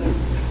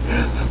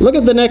 Look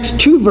at the next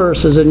two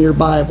verses in your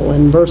Bible,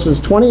 in verses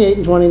 28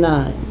 and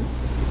 29.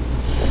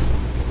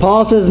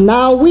 Paul says,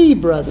 now we,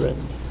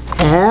 brethren,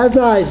 as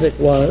Isaac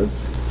was,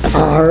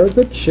 are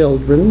the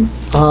children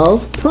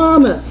of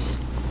promise.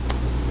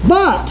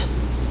 But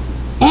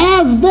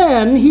as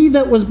then he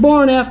that was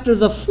born after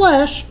the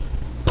flesh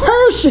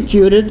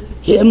persecuted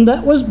him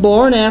that was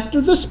born after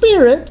the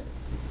Spirit,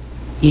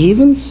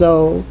 even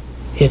so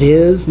it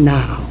is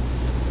now.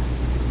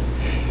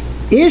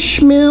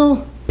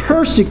 Ishmael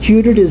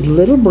persecuted his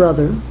little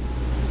brother,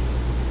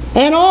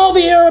 And all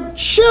the Arab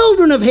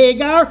children of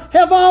Hagar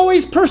have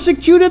always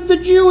persecuted the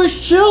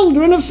Jewish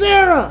children of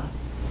Sarah.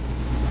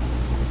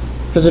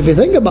 Because if you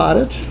think about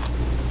it,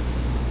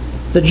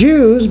 the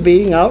Jews,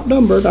 being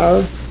outnumbered,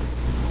 are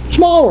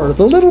smaller,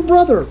 the little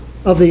brother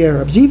of the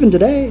Arabs, even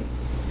today.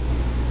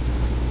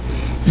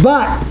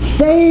 But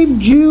saved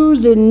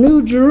Jews in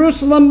New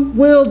Jerusalem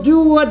will do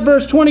what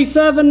verse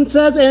 27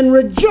 says, and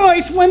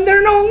rejoice when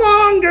they're no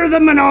longer the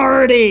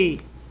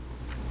minority.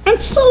 And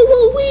so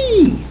will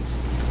we.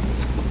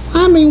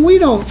 I mean, we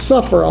don't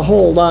suffer a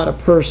whole lot of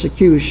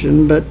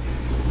persecution, but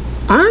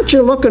aren't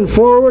you looking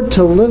forward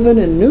to living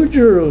in New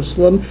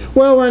Jerusalem,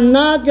 where we're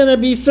not going to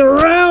be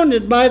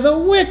surrounded by the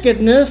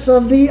wickedness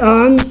of the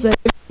unsaved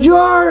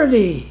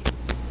majority?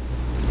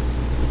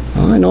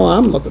 I know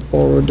I'm looking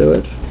forward to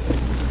it.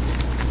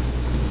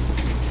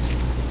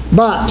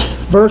 But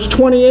verse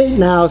 28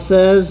 now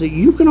says that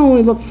you can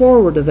only look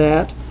forward to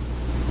that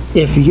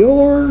if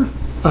you're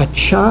a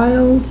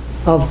child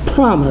of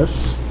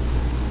promise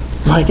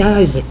like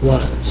Isaac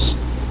was.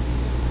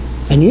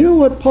 And you know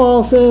what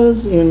Paul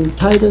says in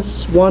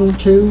Titus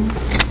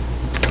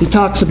 1:2? He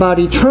talks about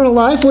eternal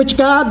life, which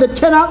God that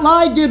cannot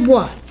lie did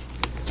what?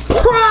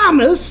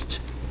 Promised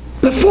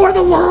before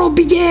the world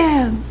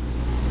began.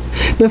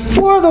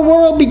 Before the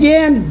world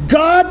began,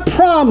 God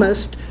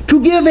promised to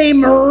give a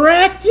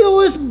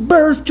miraculous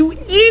birth to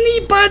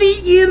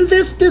anybody in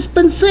this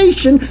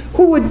dispensation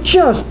who would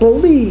just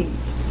believe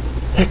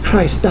that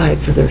Christ died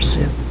for their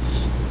sins.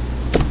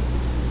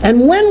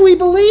 And when we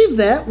believe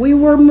that, we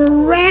were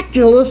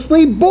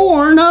miraculously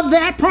born of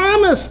that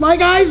promise,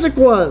 like Isaac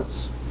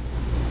was.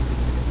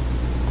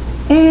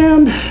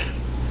 And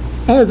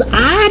as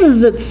odd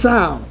as it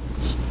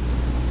sounds,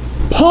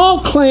 Paul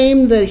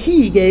claimed that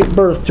he gave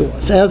birth to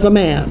us as a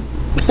man.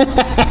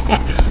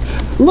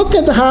 Look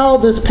at how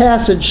this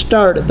passage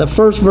started. The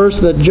first verse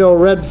that Joe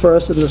read for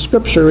us in the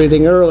scripture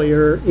reading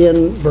earlier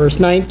in verse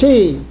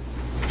 19.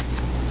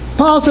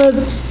 Paul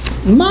says,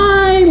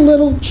 "My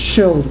little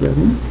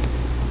children,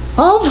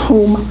 of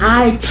whom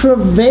I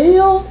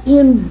travail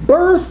in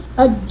birth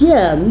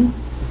again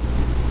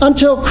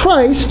until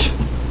Christ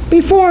be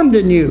formed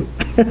in you."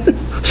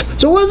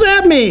 So what does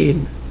that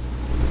mean?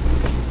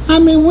 I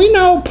mean, we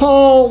know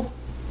Paul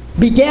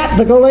begat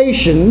the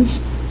Galatians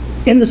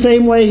in the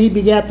same way he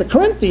begat the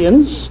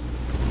Corinthians,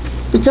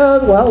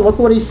 because, well, look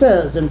what he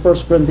says in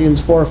 1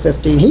 Corinthians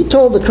 4:15. He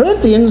told the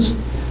Corinthians,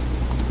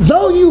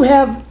 though you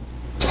have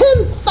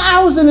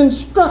 10,000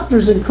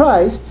 instructors in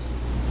Christ,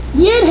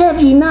 yet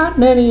have ye not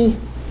many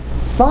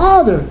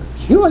fathers.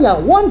 You only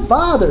got one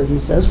father, he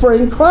says, for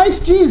in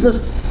Christ Jesus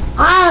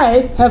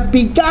I have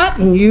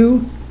begotten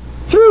you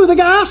through the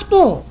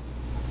gospel.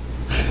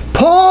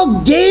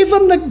 Paul gave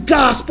them the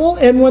gospel,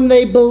 and when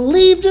they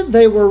believed it,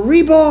 they were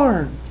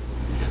reborn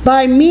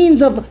by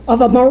means of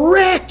a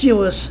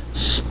miraculous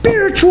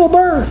spiritual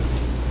birth.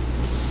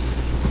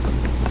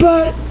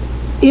 But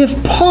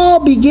if Paul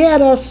begat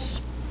us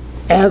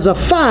as a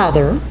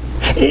father,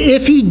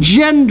 if he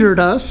gendered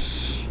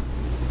us,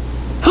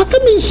 how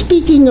come he's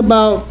speaking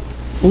about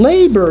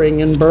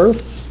laboring in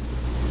birth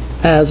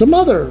as a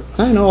mother?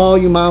 I know all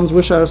you moms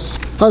wish our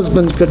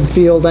husbands could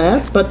feel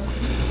that, but,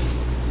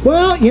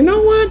 well, you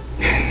know what?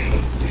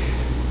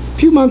 A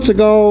few months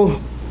ago,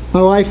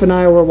 my wife and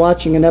I were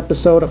watching an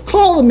episode of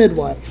Call the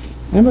Midwife.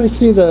 Anybody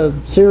see the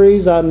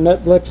series on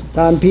Netflix? It's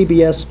on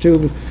PBS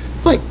too.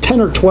 Like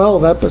 10 or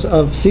 12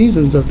 of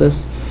seasons of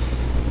this.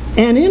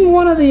 And in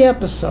one of the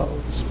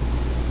episodes,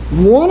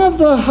 one of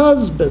the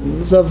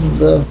husbands of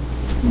the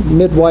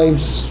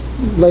midwife's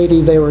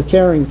lady they were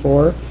caring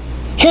for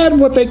had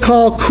what they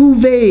call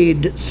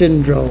Couvaid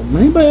syndrome.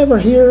 Anybody ever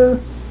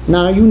hear?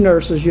 Now, you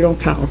nurses, you don't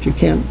count. You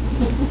can't,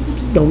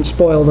 don't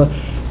spoil the...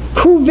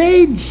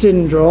 Couvaid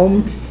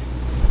syndrome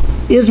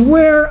is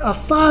where a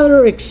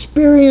father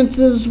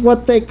experiences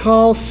what they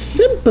call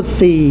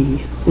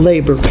sympathy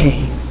labor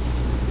pains.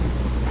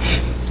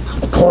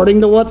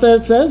 According to what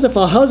that says, if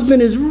a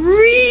husband is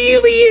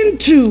really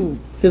into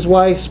his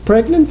wife's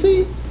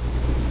pregnancy,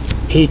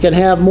 he can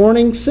have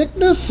morning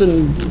sickness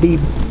and be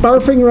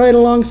barfing right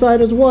alongside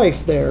his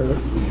wife there,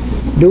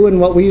 doing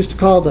what we used to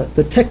call the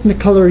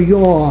technicolor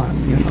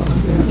yawn, you know,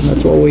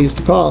 that's what we used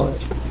to call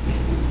it.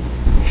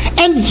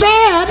 And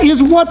that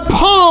is what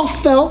Paul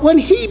felt when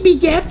he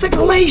begat the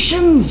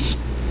Galatians.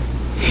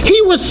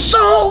 He was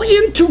so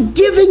into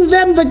giving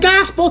them the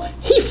gospel,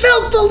 he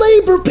felt the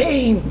labor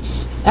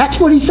pains. That's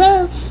what he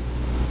says.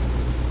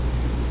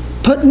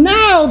 But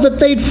now that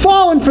they'd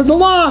fallen for the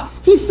law,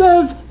 he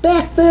says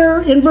back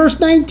there in verse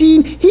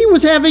 19, he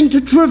was having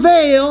to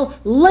travail,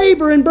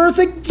 labor in birth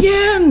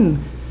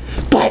again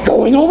by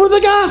going over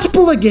the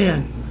gospel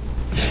again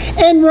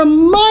and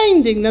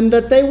reminding them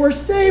that they were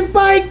saved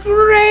by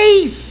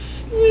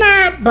grace,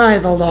 not by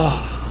the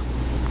law.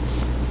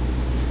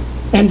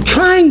 And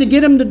trying to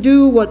get him to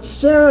do what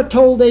Sarah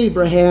told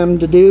Abraham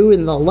to do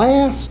in the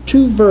last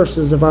two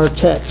verses of our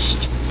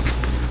text.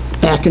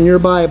 Back in your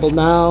Bible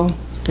now,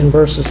 in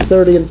verses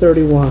 30 and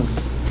 31.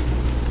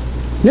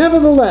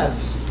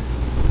 Nevertheless,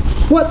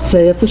 what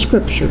saith the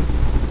Scripture?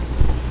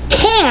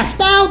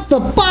 cast out the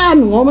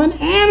bondwoman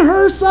and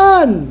her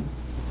son.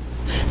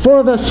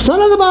 For the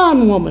son of the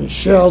bondwoman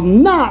shall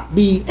not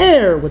be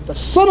heir with the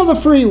son of the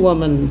free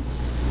woman,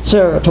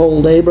 Sarah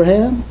told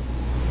Abraham.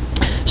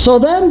 So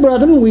then,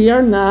 brethren, we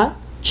are not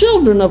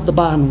children of the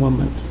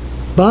bondwoman,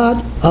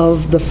 but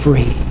of the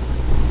free.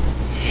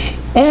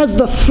 As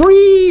the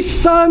free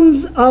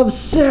sons of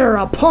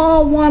Sarah,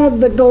 Paul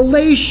wanted the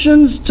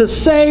Galatians to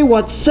say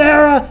what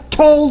Sarah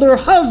told her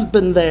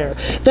husband there,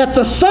 that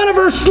the son of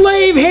her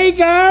slave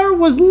Hagar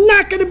was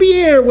not going to be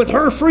heir with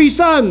her free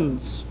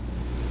sons.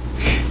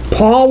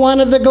 Paul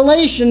wanted the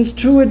Galatians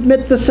to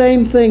admit the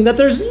same thing, that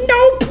there's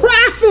no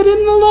profit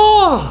in the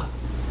law.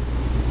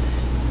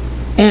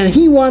 And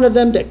he wanted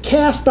them to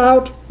cast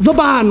out the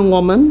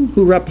bondwoman,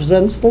 who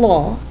represents the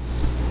law,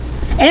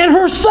 and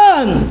her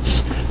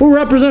sons, who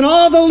represent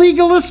all the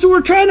legalists who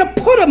were trying to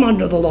put them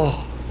under the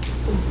law.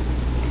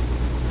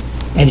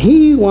 And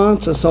he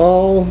wants us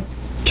all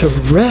to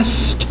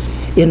rest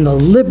in the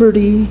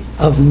liberty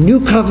of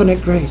new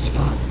covenant grace,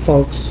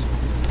 folks.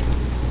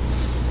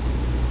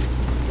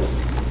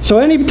 So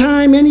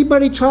anytime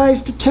anybody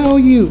tries to tell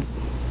you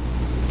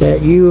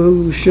that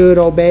you should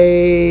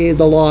obey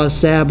the law's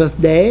Sabbath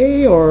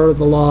day or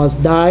the law's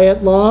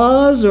diet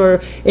laws,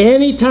 or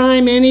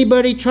anytime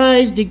anybody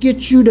tries to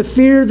get you to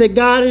fear that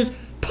God is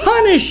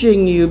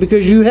punishing you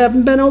because you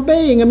haven't been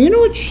obeying Him, you know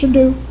what you should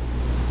do?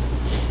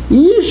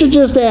 You should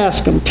just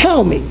ask Him,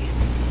 tell me,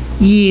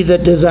 ye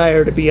that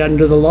desire to be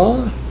under the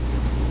law,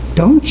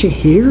 don't you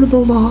hear the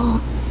law?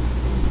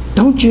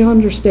 Don't you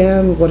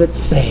understand what it's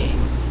saying?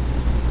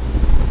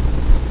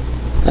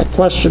 That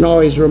question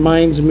always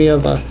reminds me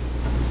of a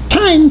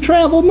time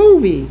travel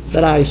movie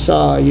that I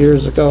saw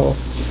years ago,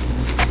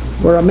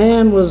 where a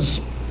man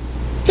was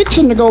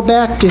fixing to go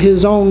back to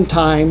his own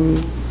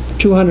time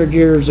 200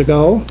 years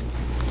ago.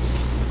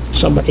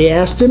 Somebody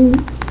asked him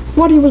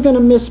what he was going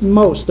to miss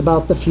most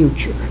about the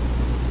future.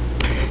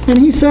 And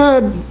he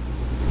said,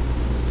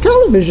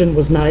 television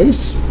was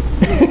nice.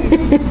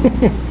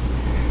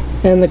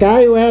 And the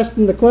guy who asked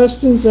him the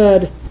question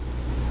said,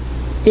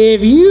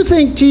 if you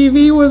think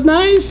TV was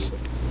nice,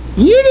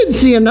 you didn't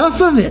see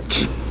enough of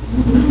it.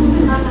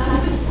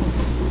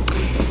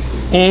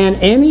 And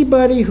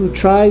anybody who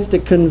tries to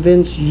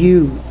convince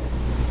you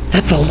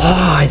that the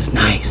law is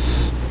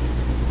nice,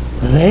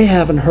 they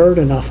haven't heard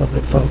enough of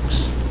it,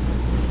 folks.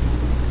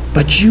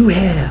 But you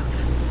have.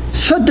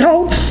 So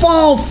don't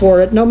fall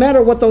for it, no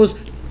matter what those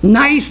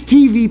nice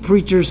TV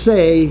preachers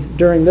say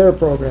during their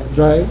programs,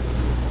 right?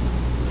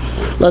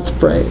 Let's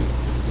pray.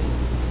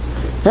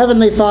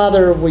 Heavenly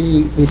Father,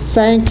 we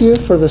thank you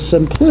for the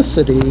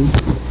simplicity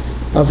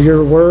of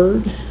your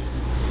word.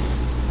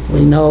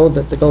 We know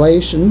that the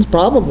Galatians,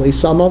 probably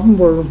some of them,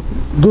 were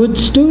good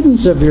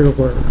students of your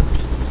word.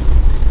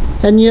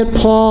 And yet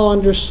Paul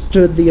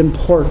understood the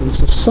importance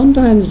of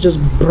sometimes just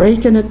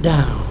breaking it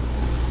down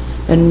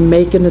and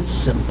making it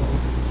simple.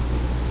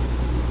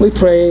 We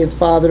pray,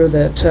 Father,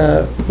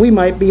 that we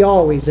might be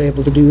always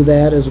able to do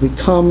that as we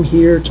come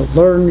here to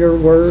learn your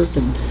word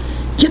and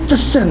get the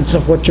sense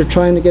of what you're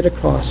trying to get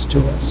across to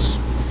us.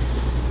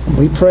 And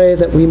we pray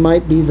that we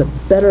might be the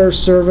better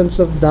servants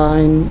of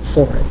thine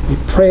for it. We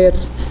pray it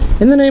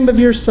in the name of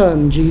your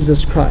Son,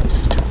 Jesus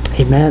Christ.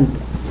 Amen.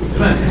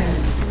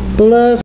 Amen. Bless